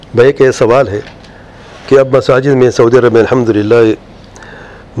भाई का ये सवाल है कि अब मसाजिद में सऊदी अरब में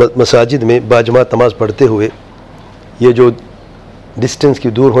अल्हम्दुलिल्लाह मसाजिद में बाजमात नमाज़ पढ़ते हुए ये जो डिस्टेंस की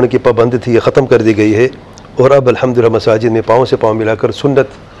दूर होने की पाबंदी थी ये ख़त्म कर दी गई है और अब अल्हम्दुलिल्लाह मसाजिद में पाँव से पाँव मिलाकर सुन्नत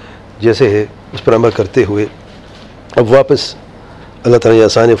जैसे है उस पर अमल करते हुए अब वापस अल्लाह ताला ने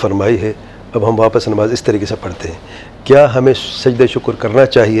आसानी फरमाई है। अब हम वापस नमाज इस तरीके से पढ़ते हैं। क्या हमें सजदा शुक्र करना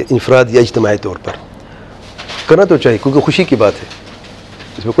चाहिए इंफराद या इज्तिमाई तौर पर? करना तो चाहिए क्योंकि खुशी की बात है,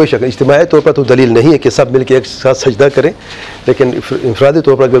 इसमें कोई शक नहीं। इज्तिमाई तौर पर तो दलील नहीं है कि सब मिलकर एक साथ सजदा करें, लेकिन इंफरादी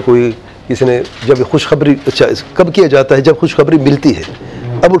तौर पर अगर कोई किसी ने जब खुशखबरी, अच्छा कब किया जाता है? जब खुशखबरी मिलती है,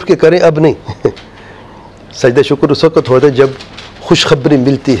 अब उठ के करें, अब नहीं। सजदा शुक्र उस वक्त होता है जब खुशखबरी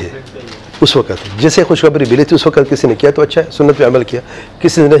मिलती है, उस वक्त जैसे खुशखबरी मिली थी उस वक्त किसी ने किया तो अच्छा है, सुन्नत पे अमल किया।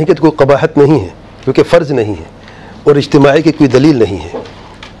 किसी ने नहीं किया तो कोई कबाहत नहीं है, क्योंकि फ़र्ज़ नहीं है और इज्तिमाई की कोई दलील नहीं है।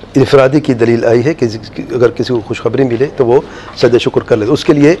 इंफरादी की दलील आई है कि अगर किसी को खुशखबरी मिले तो वो सजदा शुक्र कर ले।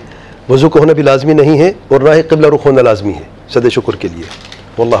 उसके लिए वज़ू का होना भी लाजमी नहीं है और ना ही क़िबला रुख़ होना लाजमी है सजदा शुक्र के लिए।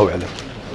 वल्लाहु अअलम।